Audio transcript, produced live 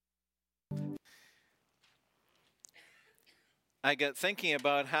I got thinking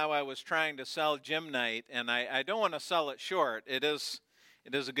about how I was trying to sell Gym Night, and I don't want to sell it short. It is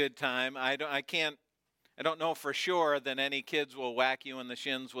a good time. I don't know for sure that any kids will whack you in the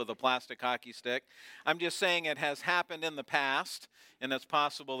shins with a plastic hockey stick. I'm just saying it has happened in the past, and it's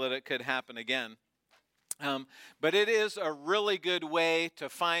possible that it could happen again. But it is a really good way to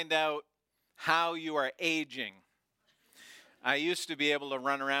find out how you are aging. I used to be able to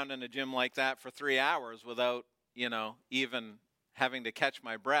run around in a gym like that for 3 hours without, even having to catch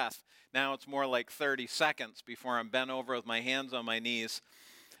my breath. Now it's more like 30 seconds before I'm bent over with my hands on my knees.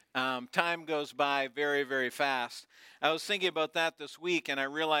 Time goes by very, very fast. I was thinking about that this week, and I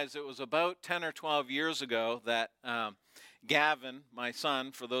realized it was about 10 or 12 years ago that Gavin, my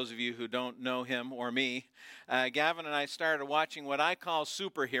son, for those of you who don't know him or me, Gavin and I started watching what I call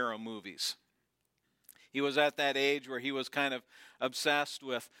superhero movies. He was at that age where he was kind of obsessed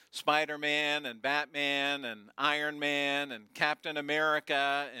with Spider-Man and Batman and Iron Man and Captain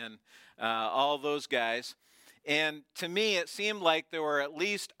America and all those guys. And to me, it seemed like there were at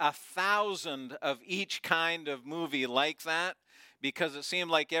least 1,000 of each kind of movie like that, because it seemed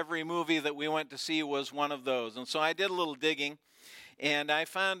like every movie that we went to see was one of those. And so I did a little digging, and I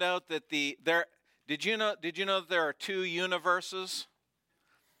found out that did you know that there are two universes?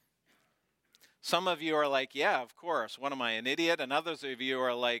 Some of you are like, yeah, of course. What am I, an idiot? And others of you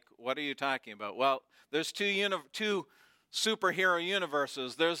are like, what are you talking about? Well, there's two superhero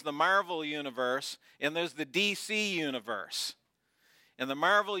universes. There's the Marvel universe, and there's the DC universe. And the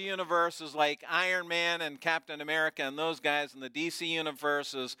Marvel universe is like Iron Man and Captain America and those guys, and the DC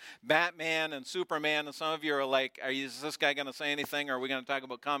universe is Batman and Superman. And some of you are like, is this guy going to say anything, or are we going to talk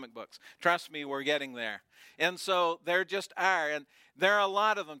about comic books? Trust me, we're getting there. And so there just are. And there are a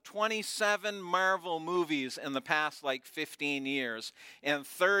lot of them, 27 Marvel movies in the past 15 years, and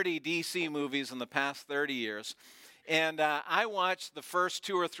 30 DC movies in the past 30 years. And I watched the first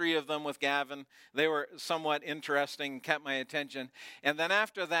 2 or 3 of them with Gavin. They were somewhat interesting, kept my attention. And then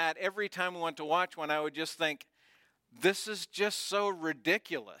after that, every time we went to watch one, I would just think, this is just so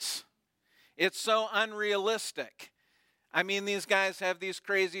ridiculous. It's so unrealistic. I mean, these guys have these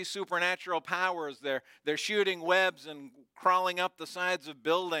crazy supernatural powers. They're shooting webs and crawling up the sides of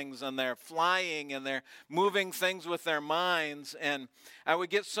buildings, and they're flying, and they're moving things with their minds. And I would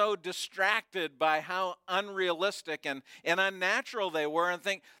get so distracted by how unrealistic and unnatural they were, and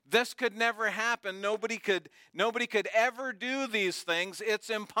think, this could never happen. Nobody could ever do these things. It's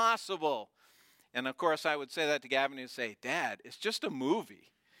impossible. And of course, I would say that to Gavin, and he'd say, Dad, it's just a movie.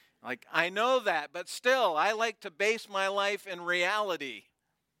 Like, I know that, but still, I like to base my life in reality.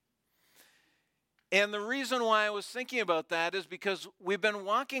 And the reason why I was thinking about that is because we've been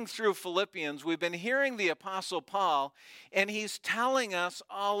walking through Philippians, we've been hearing the Apostle Paul, and he's telling us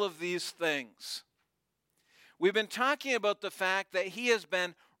all of these things. We've been talking about the fact that he has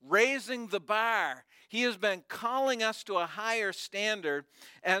been raising the bar. He has been calling us to a higher standard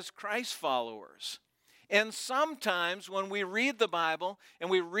as Christ followers. And sometimes when we read the Bible and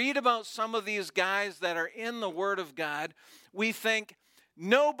we read about some of these guys that are in the Word of God, we think,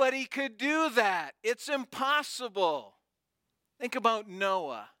 nobody could do that. It's impossible. Think about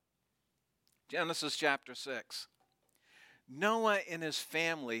Noah, Genesis chapter 6. Noah and his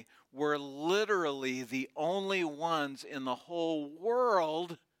family were literally the only ones in the whole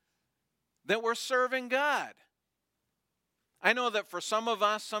world that were serving God. I know that for some of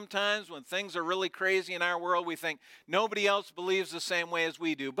us, sometimes when things are really crazy in our world, we think nobody else believes the same way as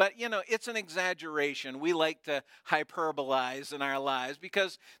we do. But, it's an exaggeration. We like to hyperbolize in our lives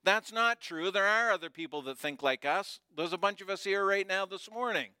because that's not true. There are other people that think like us. There's a bunch of us here right now this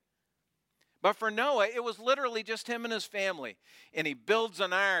morning. But for Noah, it was literally just him and his family. And he builds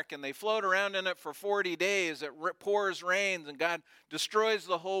an ark, and they float around in it for 40 days. It pours rains, and God destroys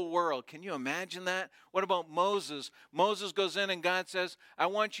the whole world. Can you imagine that? What about Moses? Moses goes in, and God says, I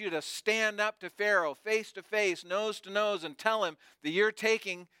want you to stand up to Pharaoh, face to face, nose to nose, and tell him that you're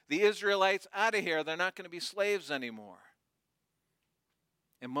taking the Israelites out of here. They're not going to be slaves anymore.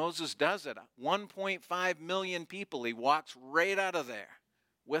 And Moses does it. 1.5 million people. He walks right out of there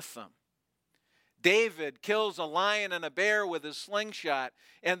with them. David kills a lion and a bear with his slingshot,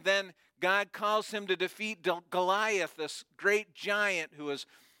 and then God calls him to defeat Goliath, this great giant who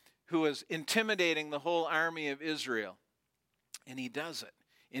is intimidating the whole army of Israel. And he does it.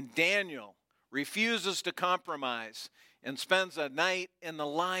 And Daniel refuses to compromise and spends a night in the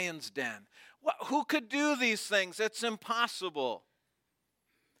lion's den. Who could do these things? It's impossible.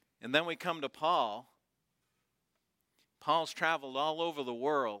 And then we come to Paul. Paul's traveled all over the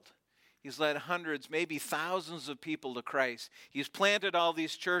world. He's led hundreds, maybe thousands of people to Christ. He's planted all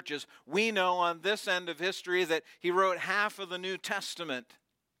these churches. We know on this end of history that he wrote half of the New Testament.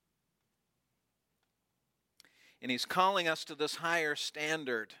 And he's calling us to this higher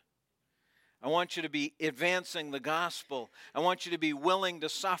standard. I want you to be advancing the gospel. I want you to be willing to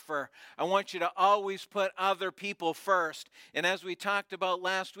suffer. I want you to always put other people first. And as we talked about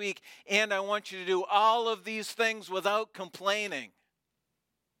last week, and I want you to do all of these things without complaining.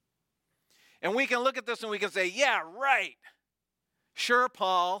 And we can look at this and we can say, yeah, right. Sure,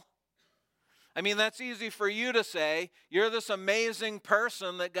 Paul. I mean, that's easy for you to say. You're this amazing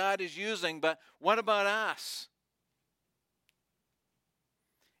person that God is using, but what about us?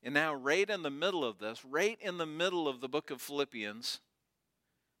 And now, right in the middle of this, right in the middle of the book of Philippians,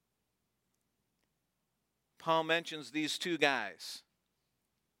 Paul mentions these two guys,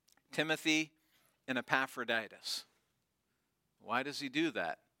 Timothy and Epaphroditus. Why does he do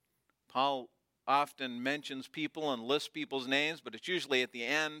that? Paul often mentions people and lists people's names, but it's usually at the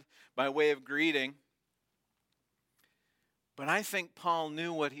end by way of greeting. But I think Paul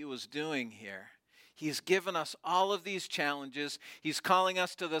knew what he was doing here. He's given us all of these challenges. He's calling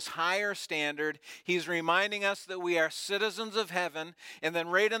us to this higher standard. He's reminding us that we are citizens of heaven. And then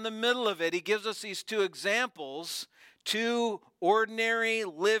right in the middle of it, he gives us these two examples, two ordinary,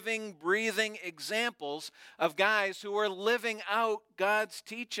 living, breathing examples of guys who are living out God's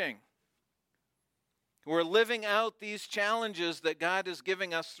teaching, who are living out these challenges that God is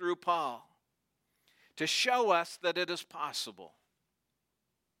giving us through Paul to show us that it is possible.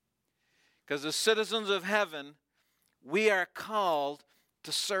 Because as citizens of heaven, we are called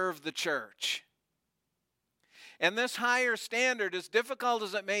to serve the church. And this higher standard, as difficult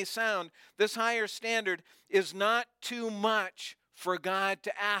as it may sound, this higher standard is not too much for God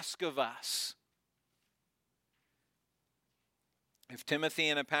to ask of us. If Timothy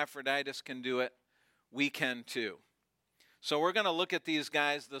and Epaphroditus can do it, we can too. So we're going to look at these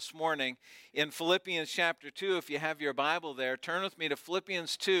guys this morning in Philippians chapter 2. If you have your Bible there, turn with me to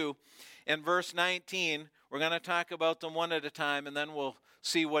Philippians 2 and verse 19. We're going to talk about them one at a time, and then we'll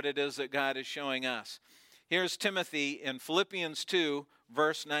see what it is that God is showing us. Here's Timothy in Philippians 2,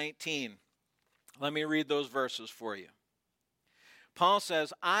 verse 19. Let me read those verses for you. Paul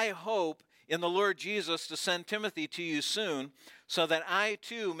says, I hope in the Lord Jesus to send Timothy to you soon, so that I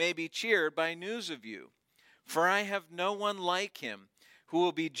too may be cheered by news of you. For I have no one like him who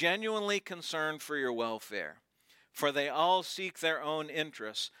will be genuinely concerned for your welfare. For they all seek their own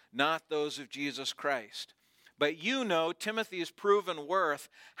interests, not those of Jesus Christ. But you know Timothy's proven worth,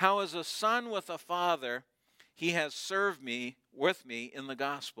 how as a son with a father he has served me with me in the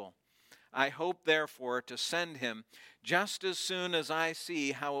gospel. I hope therefore to send him just as soon as I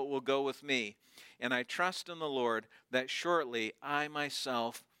see how it will go with me. And I trust in the Lord that shortly I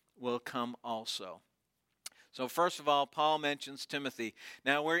myself will come also. So first of all, Paul mentions Timothy.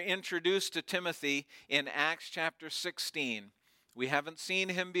 Now we're introduced to Timothy in Acts chapter 16. We haven't seen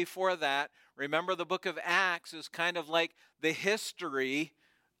him before that. Remember, the book of Acts is kind of like the history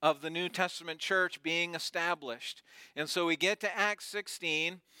of the New Testament church being established. And so we get to Acts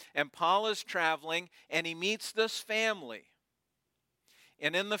 16, and Paul is traveling, and he meets this family.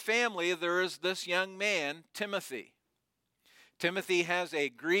 And in the family, there is this young man, Timothy. Timothy has a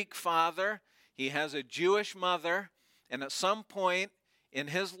Greek father. He has a Jewish mother. And at some point in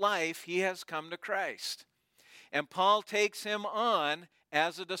his life, he has come to Christ. And Paul takes him on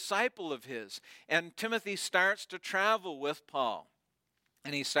as a disciple of his. And Timothy starts to travel with Paul.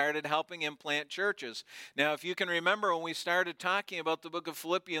 And he started helping him plant churches. Now, if you can remember when we started talking about the book of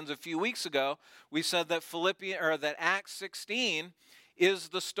Philippians a few weeks ago, we said that that Acts 16 is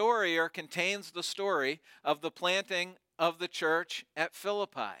the story, or contains the story, of the planting of the church at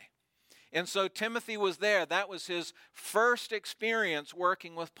Philippi. And so Timothy was there. That was his first experience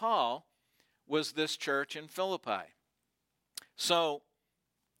working with Paul, was this church in Philippi. So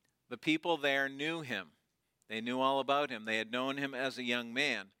the people there knew him. They knew all about him. They had known him as a young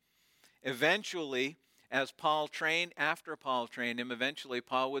man. Eventually, after Paul trained him, eventually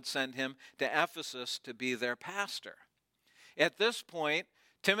Paul would send him to Ephesus to be their pastor. At this point,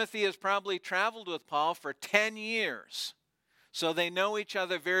 Timothy has probably traveled with Paul for 10 years. So they know each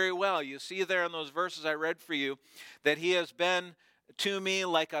other very well. You see there in those verses I read for you that he has been to me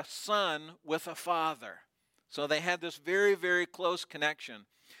like a son with a father. So they had this very, very close connection.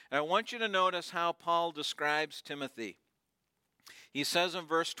 And I want you to notice how Paul describes Timothy. He says in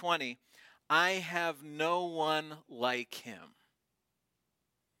verse 20, I have no one like him.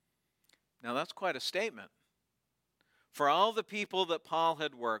 Now that's quite a statement. For all the people that Paul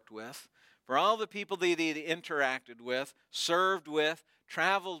had worked with, for all the people that he had interacted with, served with,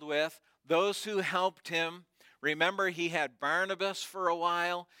 traveled with, those who helped him. Remember, he had Barnabas for a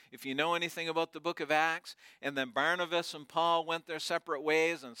while, if you know anything about the book of Acts. And then Barnabas and Paul went their separate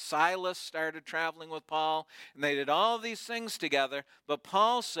ways, and Silas started traveling with Paul. And they did all these things together. But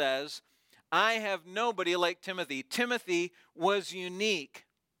Paul says, I have nobody like Timothy. Timothy was unique.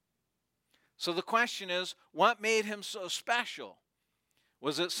 So the question is, what made him so special?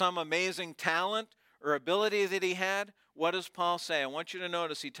 Was it some amazing talent or ability that he had? What does Paul say? I want you to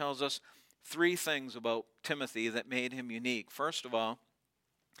notice he tells us 3 things about Timothy that made him unique. First of all,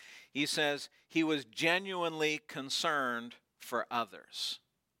 he says he was genuinely concerned for others.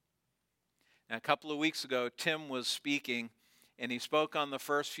 Now, a couple of weeks ago, Tim was speaking, and he spoke on the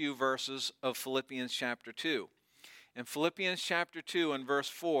first few verses of Philippians chapter 2. In Philippians chapter 2 and verse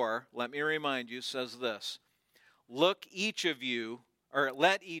 4, let me remind you, says this, let each of you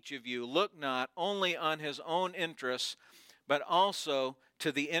look not only on his own interests, but also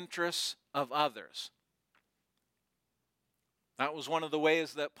to the interests of others. That was one of the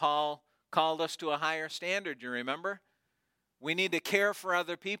ways that Paul called us to a higher standard, you remember? We need to care for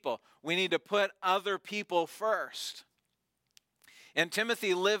other people. We need to put other people first. And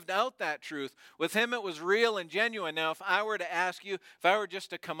Timothy lived out that truth. With him, it was real and genuine. Now, if I were to ask you, if I were just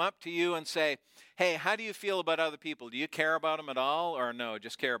to come up to you and say, hey, how do you feel about other people? Do you care about them at all, or no,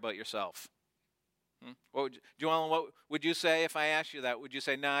 just care about yourself? What would you say if I asked you that? Would you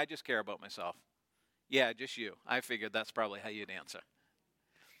say, no, I just care about myself? Yeah, just you. I figured that's probably how you'd answer.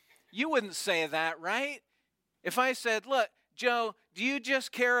 You wouldn't say that, right? If I said, look, Joe, do you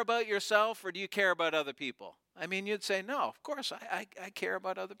just care about yourself or do you care about other people? I mean, you'd say, no, of course, I care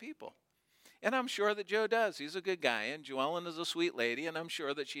about other people. And I'm sure that Joe does. He's a good guy, and Joellen is a sweet lady, and I'm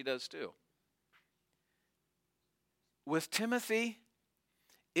sure that she does too. With Timothy,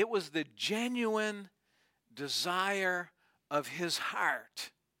 it was the genuine desire of his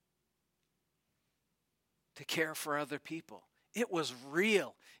heart to care for other people. It was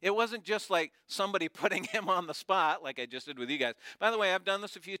real. It wasn't just like somebody putting him on the spot like I just did with you guys. By the way, I've done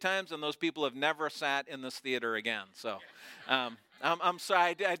this a few times, and those people have never sat in this theater again. So I'm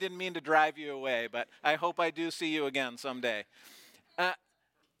sorry. I didn't mean to drive you away, but I hope I do see you again someday.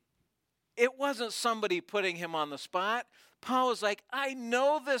 It wasn't somebody putting him on the spot. Paul was like, I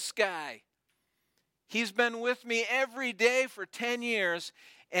know this guy. He's been with me every day for 10 years,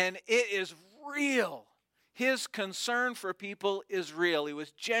 and it is real. His concern for people is real. He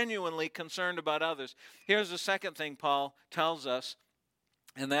was genuinely concerned about others. Here's the second thing Paul tells us,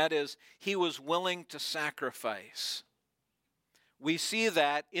 and that is he was willing to sacrifice. We see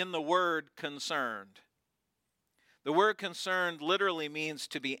that in the word concerned. The word concerned literally means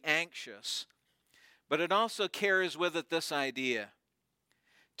to be anxious, but it also carries with it this idea,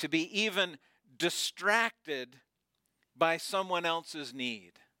 to be even distracted by someone else's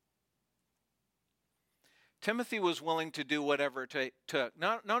need. Timothy was willing to do whatever it took.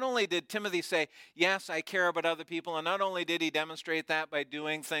 Not only did Timothy say, yes, I care about other people, and not only did he demonstrate that by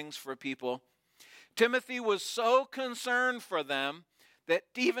doing things for people, Timothy was so concerned for them that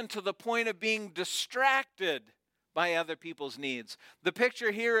even to the point of being distracted by other people's needs. The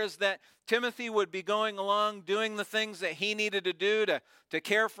picture here is that Timothy would be going along doing the things that he needed to do to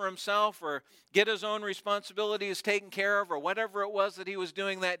care for himself or get his own responsibilities taken care of or whatever it was that he was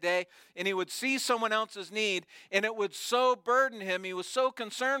doing that day, and he would see someone else's need, and it would so burden him, he was so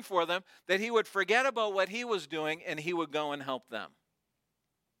concerned for them, that he would forget about what he was doing and he would go and help them.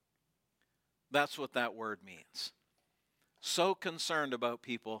 That's what that word means. So concerned about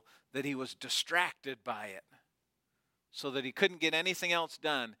people that he was distracted by it, so that he couldn't get anything else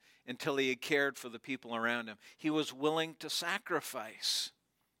done until he had cared for the people around him. He was willing to sacrifice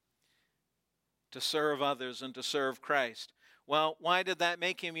to serve others and to serve Christ. Well, why did that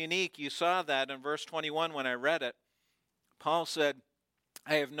make him unique? You saw that in verse 21 when I read it. Paul said,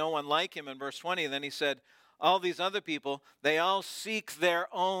 I have no one like him in verse 20. Then he said, all these other people, they all seek their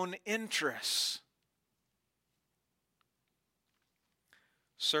own interests.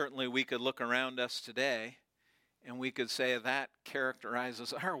 Certainly we could look around us today and we could say that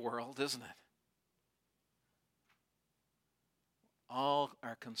characterizes our world, isn't it? All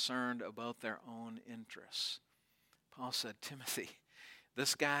are concerned about their own interests. Paul said, Timothy,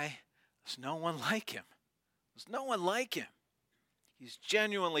 this guy, there's no one like him. There's no one like him. He's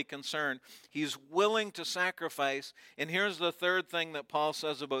genuinely concerned. He's willing to sacrifice. And here's the third thing that Paul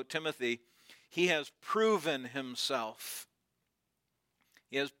says about Timothy. He has proven himself.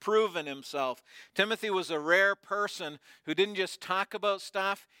 He has proven himself. Timothy was a rare person who didn't just talk about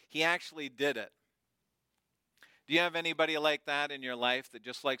stuff, he actually did it. Do you have anybody like that in your life that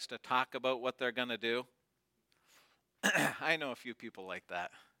just likes to talk about what they're going to do? I know a few people like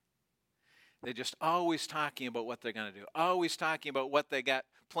that. They're just always talking about what they're going to do, always talking about what they got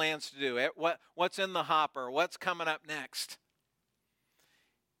plans to do, what's in the hopper, what's coming up next.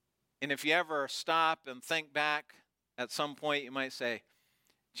 And if you ever stop and think back, at some point you might say,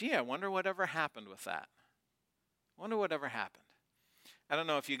 gee, I wonder whatever happened with that. I wonder whatever happened. I don't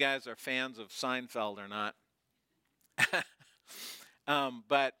know if you guys are fans of Seinfeld or not.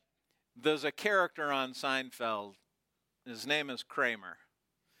 But there's a character on Seinfeld. His name is Kramer.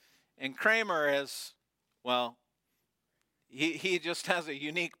 And Kramer is, well, he just has a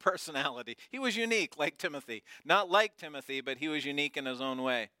unique personality. He was unique like Timothy. Not like Timothy, but he was unique in his own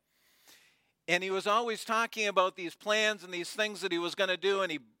way. And he was always talking about these plans and these things that he was going to do.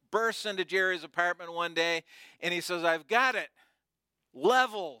 And he bursts into Jerry's apartment one day and he says, I've got it.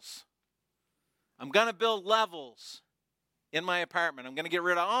 Levels. I'm going to build levels in my apartment. I'm going to get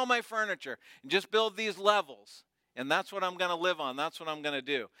rid of all my furniture and just build these levels. And that's what I'm going to live on. That's what I'm going to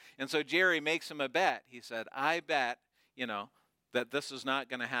do. And so Jerry makes him a bet. He said, I bet, that this is not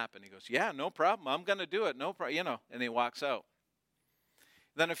going to happen. He goes, yeah, no problem. I'm going to do it. No problem, and he walks out.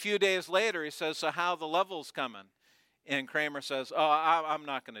 Then a few days later, he says, so how the levels coming? And Kramer says, oh, I'm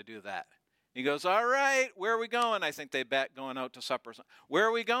not going to do that. He goes, all right, where are we going? I think they bet going out to supper. Where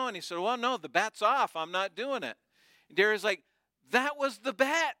are we going? He said, well, no, the bet's off. I'm not doing it. And Jerry's like, that was the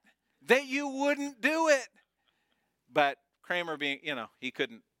bet, that you wouldn't do it. But Kramer being, he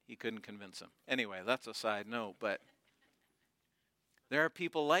couldn't convince him. Anyway, that's a side note, but there are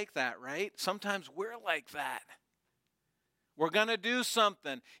people like that, right? Sometimes we're like that. We're going to do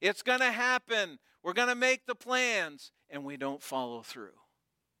something. It's going to happen. We're going to make the plans, and we don't follow through.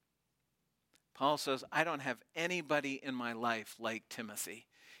 Paul says, I don't have anybody in my life like Timothy.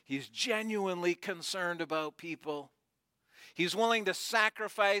 He's genuinely concerned about people. He's willing to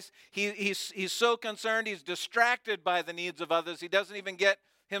sacrifice. He's so concerned, he's distracted by the needs of others. He doesn't even get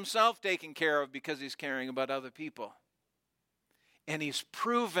himself taken care of because he's caring about other people. And he's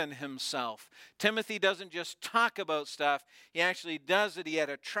proven himself. Timothy doesn't just talk about stuff, he actually does it. He had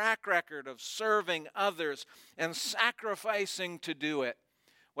a track record of serving others and sacrificing to do it.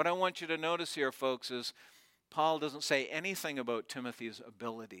 What I want you to notice here, folks, is Paul doesn't say anything about Timothy's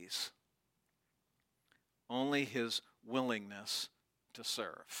abilities, only his willingness to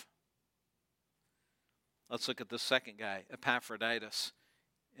serve. Let's look at the second guy, Epaphroditus,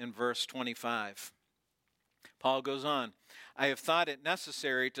 in verse 25. Paul goes on, I have thought it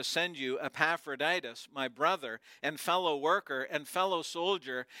necessary to send you Epaphroditus, my brother and fellow worker and fellow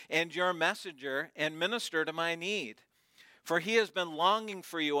soldier, and your messenger and minister to my need. For he has been longing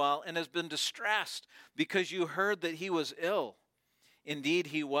for you all and has been distressed because you heard that he was ill. Indeed,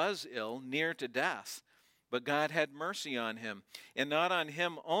 he was ill, near to death. But God had mercy on him, and not on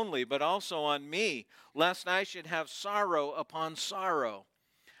him only, but also on me, lest I should have sorrow upon sorrow.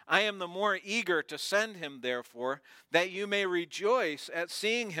 I am the more eager to send him, therefore, that you may rejoice at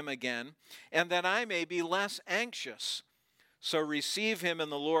seeing him again, and that I may be less anxious. So receive him in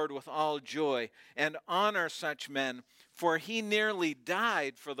the Lord with all joy, and honor such men, for he nearly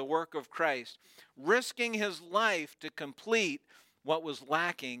died for the work of Christ, risking his life to complete what was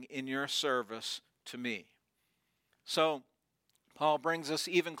lacking in your service to me. So, Paul brings us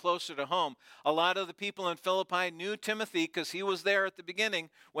even closer to home. A lot of the people in Philippi knew Timothy because he was there at the beginning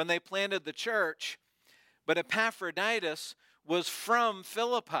when they planted the church. But Epaphroditus was from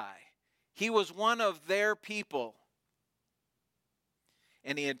Philippi. He was one of their people.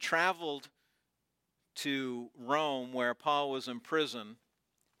 And he had traveled to Rome where Paul was in prison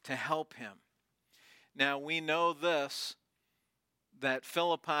to help him. Now we know this, that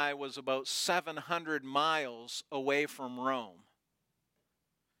Philippi was about 700 miles away from Rome.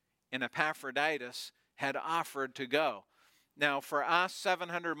 And Epaphroditus had offered to go. Now for us,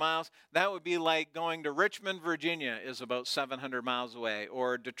 700 miles, that would be like going to Richmond, Virginia is about 700 miles away,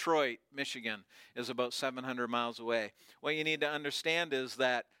 or Detroit, Michigan is about 700 miles away. What you need to understand is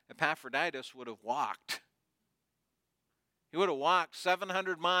that Epaphroditus would have walked. He would have walked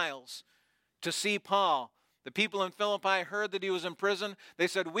 700 miles to see Paul. The people in Philippi heard that he was in prison. They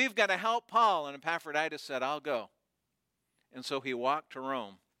said, we've got to help Paul. And Epaphroditus said, I'll go. And so he walked to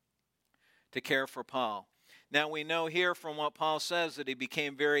Rome to care for Paul. Now we know here from what Paul says that he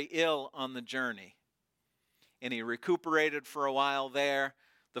became very ill on the journey. And he recuperated for a while there.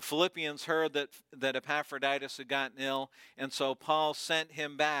 The Philippians heard that Epaphroditus had gotten ill. And so Paul sent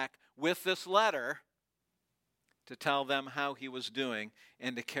him back with this letter to tell them how he was doing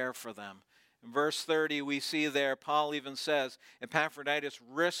and to care for them. In verse 30, we see there, Paul even says, Epaphroditus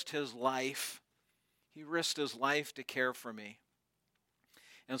risked his life. He risked his life to care for me.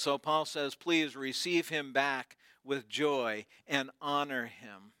 And so Paul says, please receive him back with joy and honor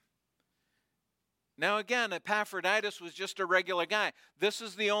him. Now again, Epaphroditus was just a regular guy. This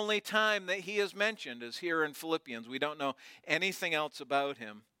is the only time that he is mentioned, is here in Philippians. We don't know anything else about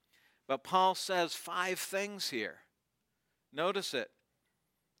him. But Paul says 5 things here. Notice it.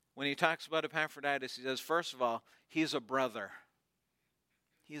 When he talks about Epaphroditus, he says, first of all, he's a brother.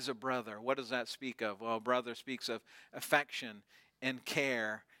 He's a brother. What does that speak of? Well, brother speaks of affection and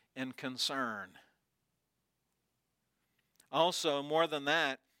care and concern. Also, more than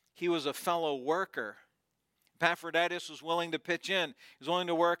that, he was a fellow worker. Epaphroditus was willing to pitch in. He was willing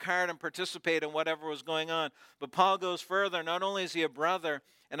to work hard and participate in whatever was going on. But Paul goes further. Not only is he a brother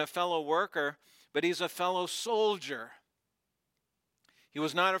and a fellow worker, but he's a fellow soldier. He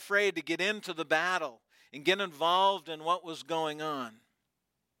was not afraid to get into the battle and get involved in what was going on.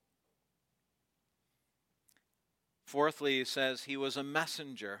 Fourthly, he says he was a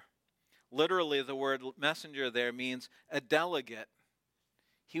messenger. Literally, the word messenger there means a delegate.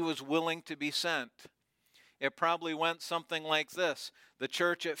 He was willing to be sent. It probably went something like this. The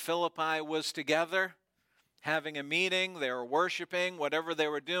church at Philippi was together, having a meeting. They were worshiping, whatever they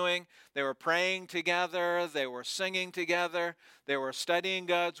were doing. They were praying together. They were singing together. They were studying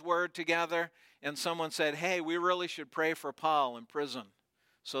God's word together. And someone said, hey, we really should pray for Paul in prison.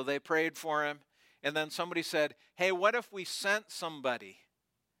 So they prayed for him. And then somebody said, hey, what if we sent somebody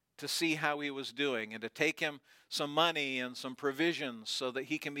to see how he was doing and to take him some money and some provisions so that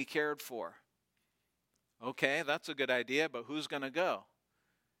he can be cared for? Okay, that's a good idea, but who's going to go?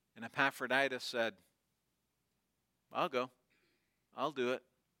 And Epaphroditus said, I'll go. I'll do it.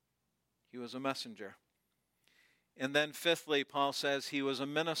 He was a messenger. And then fifthly, Paul says he was a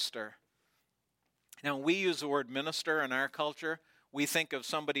minister. Now, we use the word minister in our culture. We think of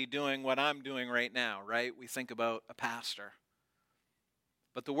somebody doing what I'm doing right now, right? We think about a pastor.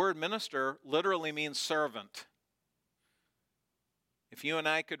 But the word minister literally means servant. If you and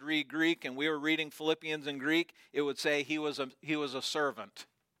I could read Greek and we were reading Philippians in Greek, it would say he was a servant.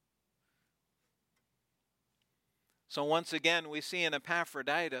 So once again, we see in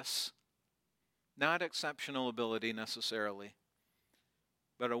Epaphroditus not exceptional ability necessarily,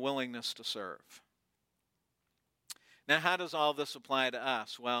 but a willingness to serve. Now, how does all this apply to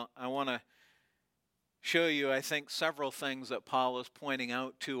us? Well, I want to show you, I think, several things that Paul is pointing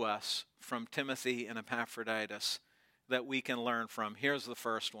out to us from Timothy and Epaphroditus that we can learn from. Here's the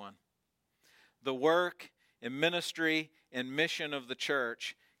first one. The work and ministry and mission of the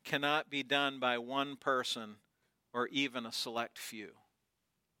church cannot be done by one person or even a select few.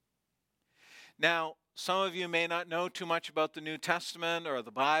 Now, some of you may not know too much about the New Testament or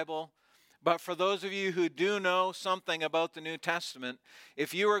the Bible, but for those of you who do know something about the New Testament,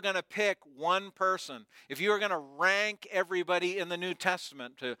 if you were going to pick one person, if you were going to rank everybody in the New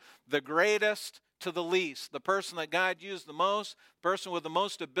Testament to the greatest to the least, the person that God used the most, the person with the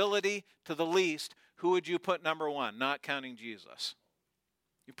most ability to the least, who would you put number one, not counting Jesus?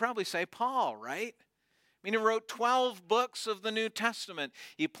 You'd probably say Paul, right? I mean, he wrote 12 books of the New Testament.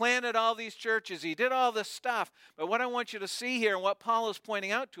 He planted all these churches. He did all this stuff. But what I want you to see here, and what Paul is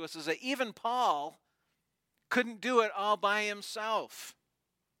pointing out to us, is that even Paul couldn't do it all by himself.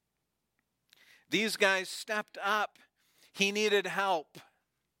 These guys stepped up. He needed help.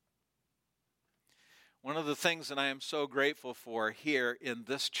 One of the things that I am so grateful for here in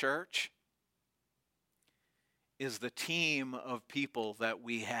this church is the team of people that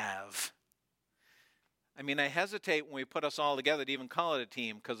we have. I mean, I hesitate when we put us all together to even call it a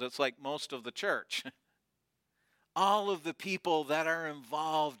team because it's like most of the church. All of the people that are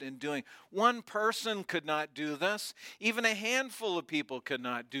involved in doing. One person could not do this. Even a handful of people could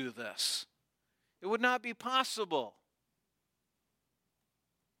not do this. It would not be possible.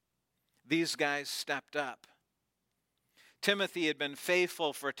 These guys stepped up. Timothy had been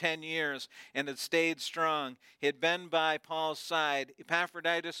faithful for 10 years and had stayed strong. He had been by Paul's side.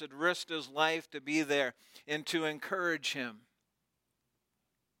 Epaphroditus had risked his life to be there and to encourage him.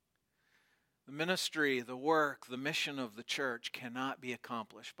 The ministry, the work, the mission of the church cannot be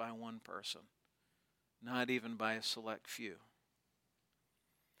accomplished by one person, not even by a select few.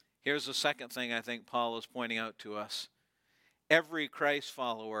 Here's the second thing I think Paul is pointing out to us. Every Christ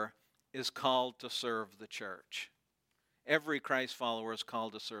follower is called to serve the church. Every Christ follower is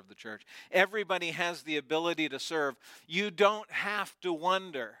called to serve the church. Everybody has the ability to serve. You don't have to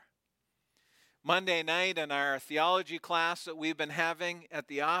wonder. Monday night in our theology class that we've been having at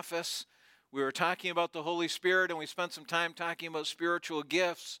the office, we were talking about the Holy Spirit, and we spent some time talking about spiritual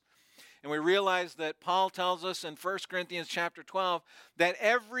gifts. And we realized that Paul tells us in 1 Corinthians chapter 12 that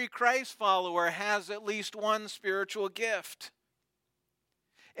every Christ follower has at least one spiritual gift.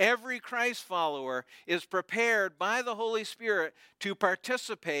 Every Christ follower is prepared by the Holy Spirit to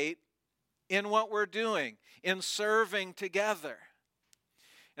participate in what we're doing, in serving together.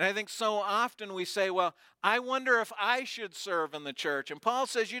 And I think so often we say, well, I wonder if I should serve in the church. And Paul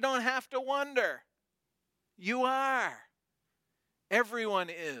says you don't have to wonder. You are. Everyone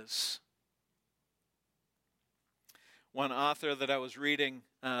is. One author that I was reading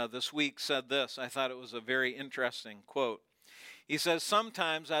this week said this. I thought it was a very interesting quote. He says,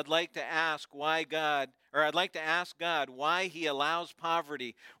 sometimes I'd like to ask God why he allows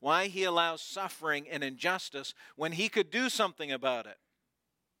poverty, why he allows suffering and injustice when he could do something about it.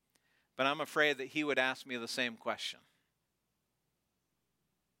 But I'm afraid that he would ask me the same question.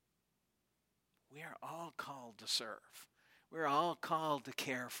 We are all called to serve. We're all called to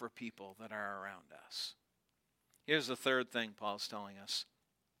care for people that are around us. Here's the third thing Paul's telling us.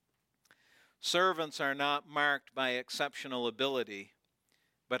 Servants are not marked by exceptional ability,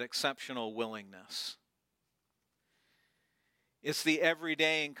 but exceptional willingness. It's the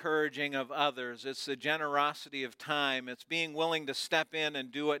everyday encouraging of others. It's the generosity of time. It's being willing to step in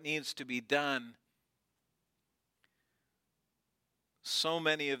and do what needs to be done. So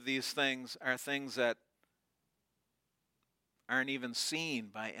many of these things are things that aren't even seen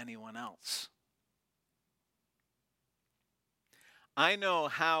by anyone else. I know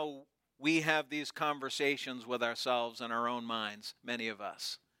how we have these conversations with ourselves in our own minds, many of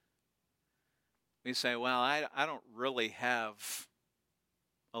us. We say, well, I don't really have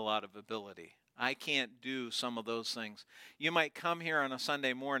a lot of ability. I can't do some of those things. You might come here on a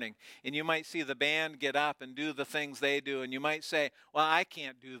Sunday morning and you might see the band get up and do the things they do, and you might say, well, I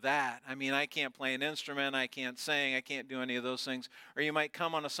can't do that. I mean, I can't play an instrument, I can't sing, I can't do any of those things. Or you might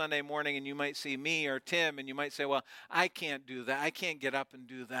come on a Sunday morning and you might see me or Tim and you might say, well, I can't do that. I can't get up and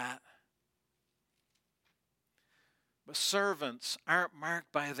do that. But servants aren't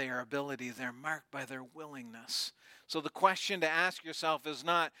marked by their ability, they're marked by their willingness. So the question to ask yourself is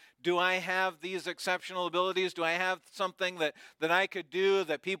not, do I have these exceptional abilities? Do I have something that I could do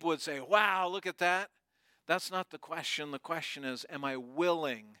that people would say, wow, look at that? That's not the question. The question is, am I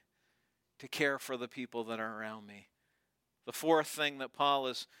willing to care for the people that are around me? The fourth thing that Paul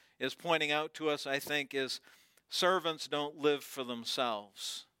is pointing out to us, I think, is servants don't live for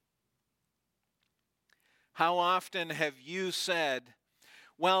themselves. How often have you said,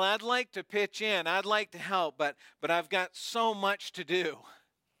 well, I'd like to pitch in, I'd like to help, but I've got so much to do.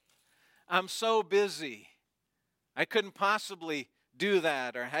 I'm so busy. I couldn't possibly do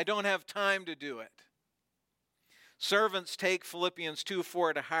that, or I don't have time to do it. Servants take Philippians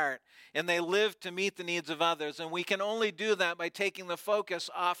 2:4 to heart, and they live to meet the needs of others, and we can only do that by taking the focus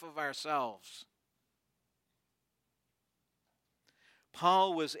off of ourselves.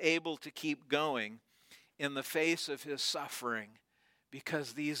 Paul was able to keep going in the face of his suffering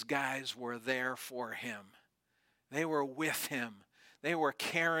because these guys were there for him. They were with him. They were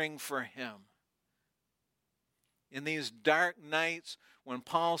caring for him. In these dark nights when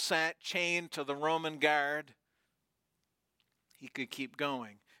Paul sat chained to the Roman guard, he could keep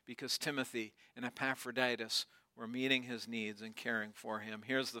going because Timothy and Epaphroditus were meeting his needs and caring for him.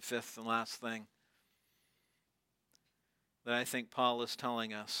 Here's the fifth and last thing that I think Paul is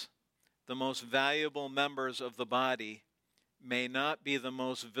telling us. The most valuable members of the body may not be the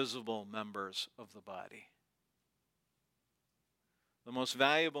most visible members of the body. The most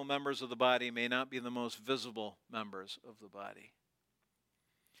valuable members of the body may not be the most visible members of the body.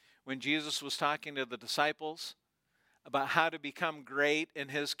 When Jesus was talking to the disciples about how to become great in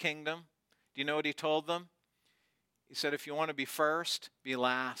his kingdom, do you know what he told them? He said, if you want to be first, be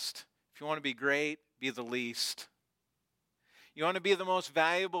last. If you want to be great, be the least. You want to be the most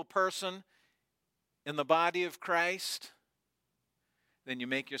valuable person in the body of Christ? Then you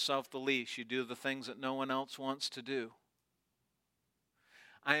make yourself the least. You do the things that no one else wants to do.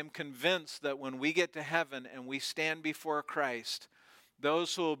 I am convinced that when we get to heaven and we stand before Christ,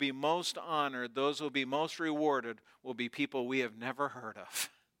 those who will be most honored, those who will be most rewarded, will be people we have never heard of.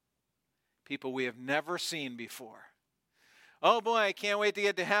 People we have never seen before. Oh boy, I can't wait to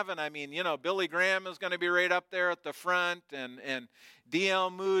get to heaven. I mean, Billy Graham is going to be right up there at the front, and D.L.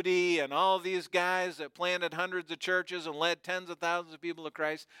 Moody and all these guys that planted hundreds of churches and led tens of thousands of people to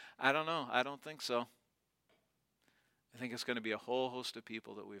Christ. I don't know. I don't think so. I think it's going to be a whole host of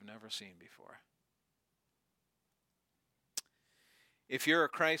people that we've never seen before. If you're a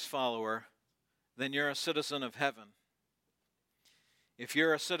Christ follower, then you're a citizen of heaven. If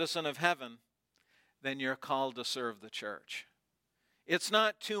you're a citizen of heaven, then you're called to serve the church. It's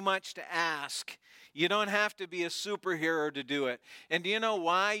not too much to ask. You don't have to be a superhero to do it. And do you know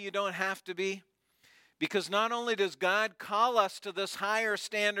why you don't have to be? Because not only does God call us to this higher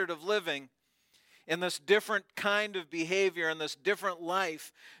standard of living, in this different kind of behavior, in this different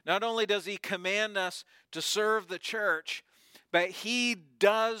life. Not only does he command us to serve the church, but he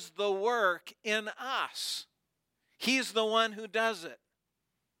does the work in us. He's the one who does it.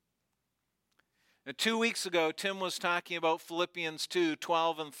 Now, 2 weeks ago, Tim was talking about Philippians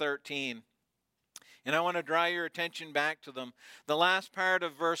 2:12 and 13. And I want to draw your attention back to them. The last part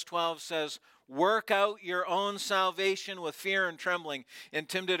of verse 12 says, work out your own salvation with fear and trembling. And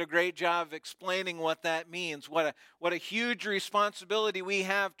Tim did a great job of explaining what that means. What a huge responsibility we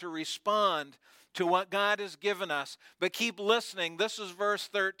have to respond to what God has given us. But keep listening. This is verse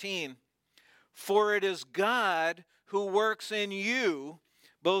 13. For it is God who works in you,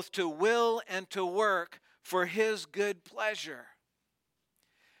 both to will and to work for his good pleasure.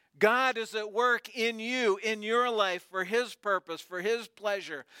 God is at work in you, in your life, for his purpose, for his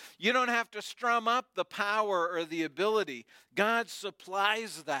pleasure. You don't have to strum up the power or the ability. God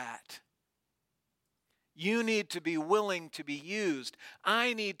supplies that. You need to be willing to be used.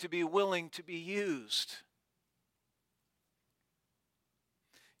 I need to be willing to be used.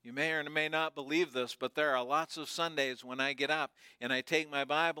 You may or may not believe this, but there are lots of Sundays when I get up and I take my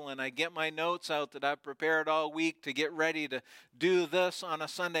Bible and I get my notes out that I've prepared all week to get ready to do this on a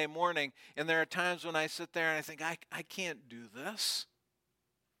Sunday morning. And there are times when I sit there and I think, I can't do this.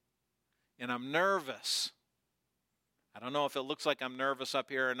 And I'm nervous. I don't know if it looks like I'm nervous up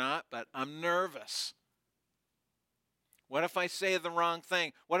here or not, but I'm nervous. What if I say the wrong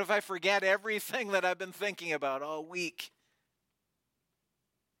thing? What if I forget everything that I've been thinking about all week?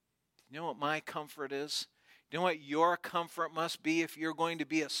 You know what my comfort is? You know what your comfort must be if you're going to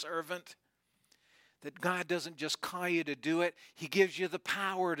be a servant? That God doesn't just call you to do it. He gives you the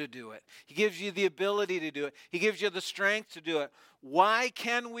power to do it. He gives you the ability to do it. He gives you the strength to do it. Why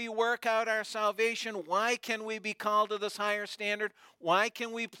can we work out our salvation? Why can we be called to this higher standard? Why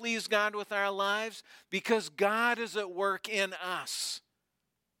can we please God with our lives? Because God is at work in us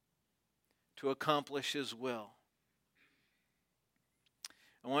to accomplish his will.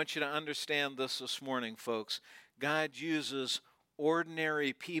 I want you to understand this morning, folks. God uses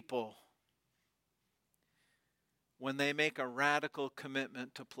ordinary people when they make a radical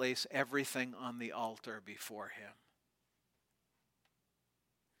commitment to place everything on the altar before him.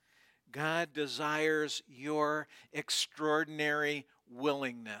 God desires your extraordinary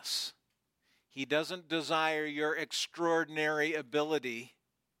willingness. He doesn't desire your extraordinary ability,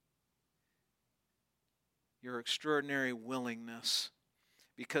 your extraordinary willingness.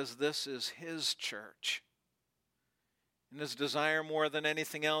 Because this is his church. And his desire more than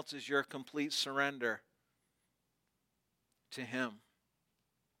anything else is your complete surrender to him.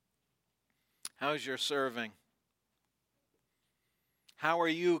 How's your serving? How are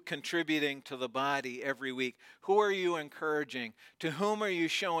you contributing to the body every week? Who are you encouraging? To whom are you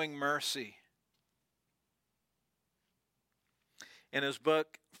showing mercy? In his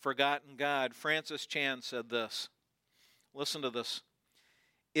book, Forgotten God, Francis Chan said this. Listen to this.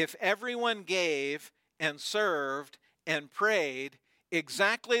 If everyone gave and served and prayed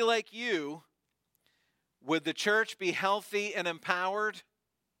exactly like you, would the church be healthy and empowered,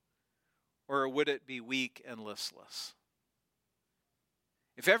 or would it be weak and listless?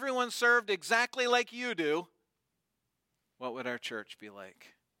 If everyone served exactly like you do, what would our church be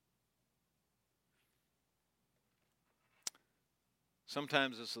like?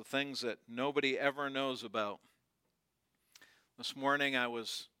 Sometimes it's the things that nobody ever knows about. This week I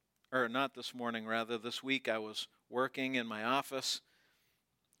was working in my office,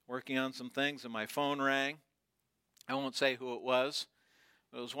 working on some things, and my phone rang. I won't say who it was.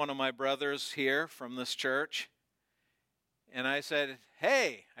 It was one of my brothers here from this church. And I said,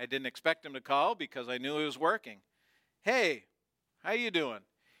 hey, I didn't expect him to call because I knew he was working. Hey, how you doing?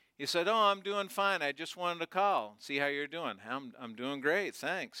 He said, oh, I'm doing fine. I just wanted to call and see how you're doing. I'm doing great,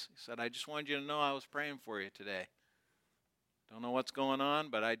 thanks. He said, I just wanted you to know I was praying for you today. Don't know what's going on,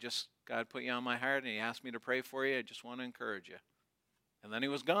 but God put you on my heart and he asked me to pray for you. I just want to encourage you. And then he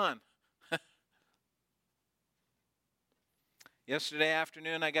was gone. Yesterday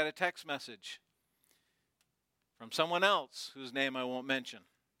afternoon, I got a text message from someone else whose name I won't mention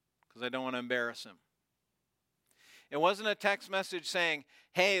because I don't want to embarrass him. It wasn't a text message saying,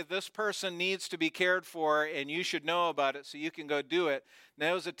 hey, this person needs to be cared for and you should know about it so you can go do it.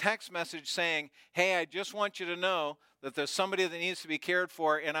 No, it was a text message saying, hey, I just want you to know that there's somebody that needs to be cared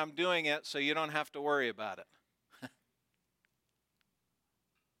for and I'm doing it so you don't have to worry about it.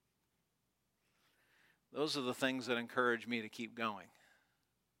 Those are the things that encourage me to keep going.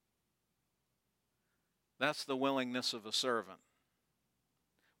 That's the willingness of a servant.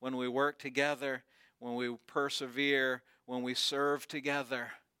 When we work together, when we persevere, when we serve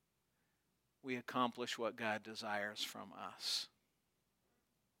together, we accomplish what God desires from us.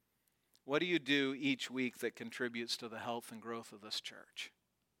 What do you do each week that contributes to the health and growth of this church?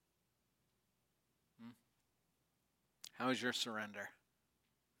 How is your surrender?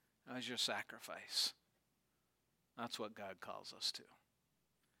 How is your sacrifice? That's what God calls us to.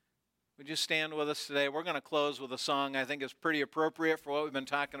 Would you stand with us today? We're going to close with a song I think is pretty appropriate for what we've been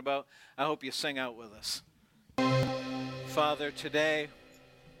talking about. I hope you sing out with us. Father, today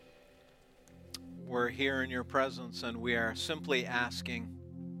we're here in your presence, and we are simply asking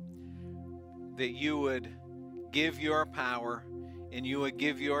that you would give your power and you would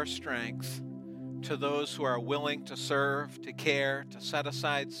give your strength to those who are willing to serve, to care, to set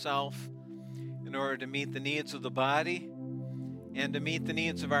aside self in order to meet the needs of the body and to meet the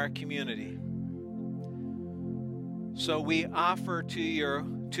needs of our community. So we offer to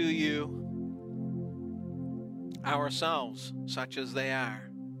you ourselves, such as they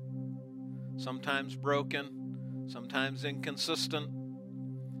are. Sometimes broken, sometimes inconsistent,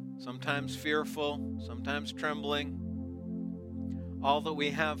 sometimes fearful, sometimes trembling. All that we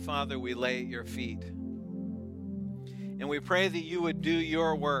have, Father, we lay at your feet. And we pray that you would do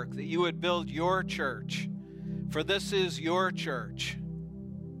your work, that you would build your church, for this is your church.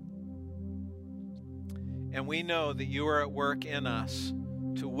 And we know that you are at work in us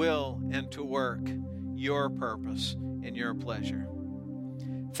to will and to work your purpose and your pleasure.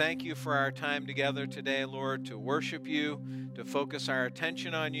 Thank you for our time together today, Lord, to worship you, to focus our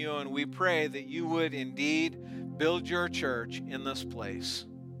attention on you, and we pray that you would indeed build your church in this place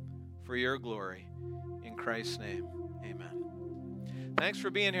for your glory. In Christ's name, amen. Thanks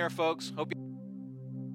for being here, folks. Hope you